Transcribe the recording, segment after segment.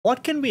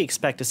What can we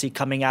expect to see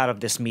coming out of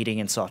this meeting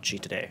in Sochi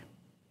today?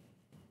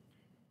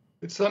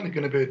 It's certainly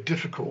going to be a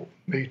difficult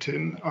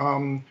meeting.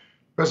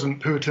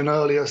 President Putin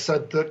earlier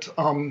said that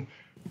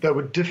there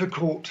were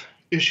difficult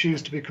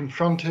issues to be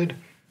confronted.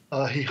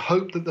 He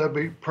hoped that there'd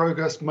be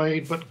progress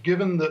made, but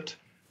given that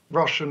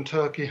Russia and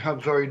Turkey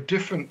have very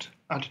different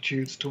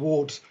attitudes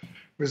towards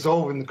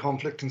resolving the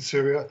conflict in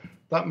Syria,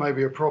 that may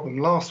be a problem.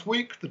 Last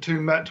week, the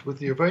two met with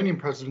the Iranian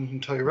president in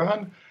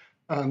Tehran,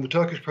 and the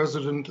Turkish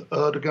president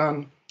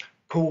Erdogan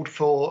called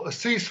for a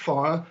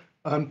ceasefire,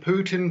 and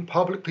Putin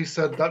publicly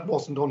said that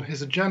wasn't on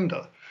his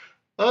agenda.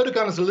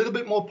 Erdogan is a little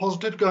bit more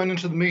positive going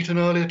into the meeting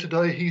earlier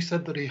today. He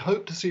said that he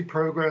hoped to see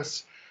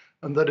progress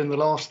and that in the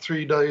last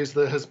 3 days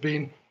there has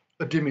been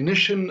a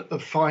diminution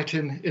of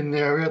fighting in the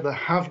area. There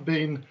have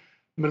been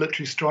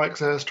military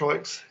strikes,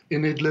 airstrikes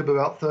in Idlib.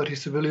 About 30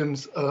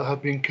 civilians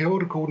have been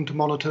killed, according to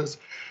monitors.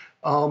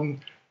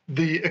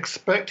 The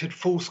expected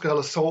full-scale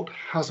assault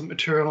hasn't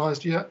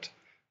materialized yet.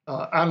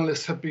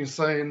 Analysts have been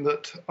saying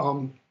that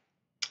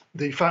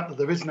the fact that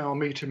there is now a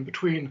meeting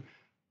between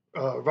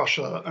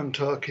Russia and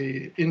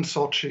Turkey in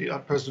Sochi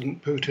at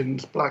President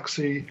Putin's Black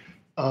Sea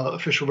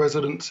official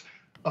residence,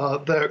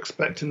 they're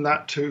expecting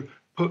that to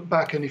put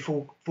back any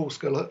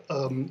full-scale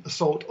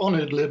assault on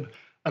Idlib.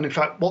 And in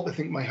fact, what they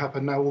think may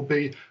happen now will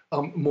be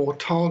more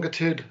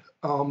targeted,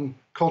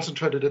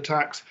 concentrated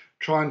attacks,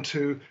 trying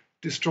to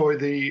destroy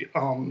the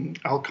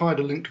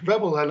al-Qaeda-linked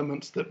rebel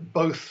elements that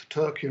both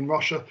Turkey and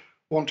Russia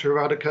want to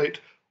eradicate,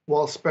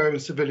 while sparing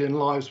civilian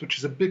lives, which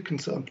is a big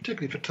concern,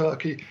 particularly for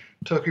Turkey.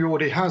 Turkey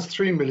already has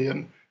 3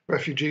 million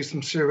refugees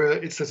from Syria.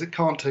 It says it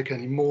can't take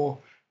any more.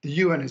 The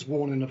UN is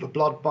warning of a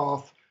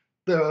bloodbath.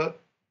 There are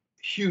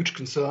huge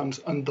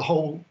concerns, and the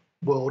whole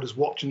world is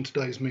watching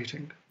today's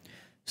meeting.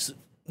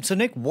 So,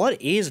 Nick,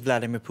 what is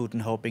Vladimir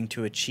Putin hoping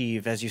to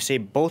achieve? As you say,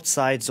 both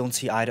sides don't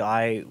see eye to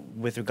eye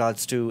with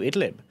regards to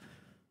Idlib.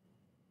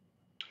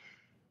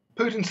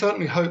 Putin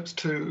certainly hopes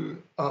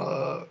to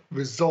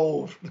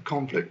resolve the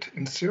conflict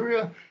in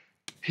Syria.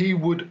 He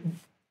would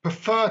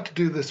prefer to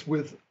do this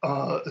with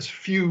as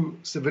few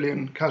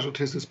civilian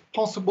casualties as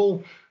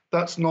possible.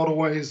 That's not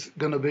always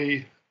going to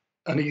be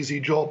an easy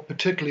job,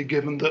 particularly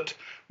given that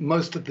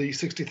most of the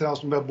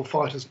 60,000 rebel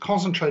fighters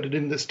concentrated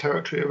in this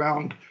territory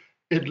around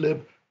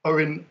Idlib are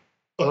in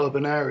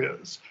urban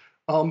areas.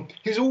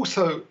 He's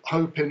also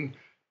hoping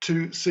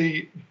to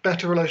see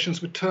better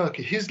relations with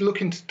Turkey. He's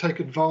looking to take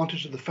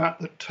advantage of the fact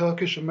that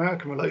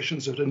Turkish-American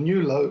relations are at a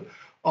new low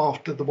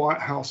after the White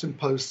House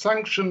imposed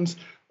sanctions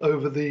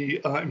over the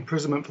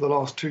imprisonment for the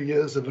last 2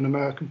 years of an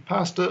American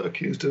pastor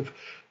accused of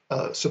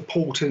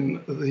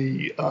supporting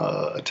the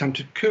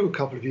attempted coup a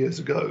couple of years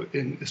ago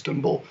in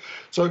Istanbul.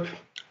 So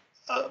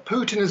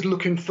Putin is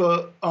looking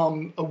for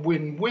a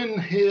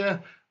win-win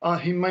here.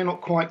 He may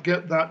not quite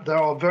get that. There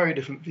are very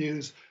different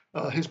views.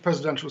 His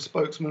presidential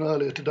spokesman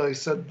earlier today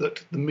said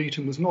that the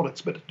meeting was not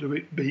expected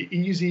to be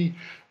easy,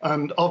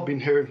 and I've been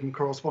hearing from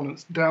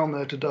correspondents down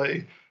there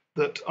today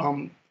that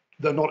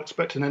they're not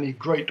expecting any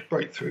great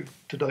breakthrough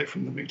today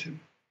from the meeting.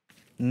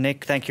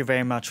 Nick, thank you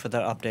very much for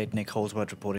that update. Nick Holsworth reporting.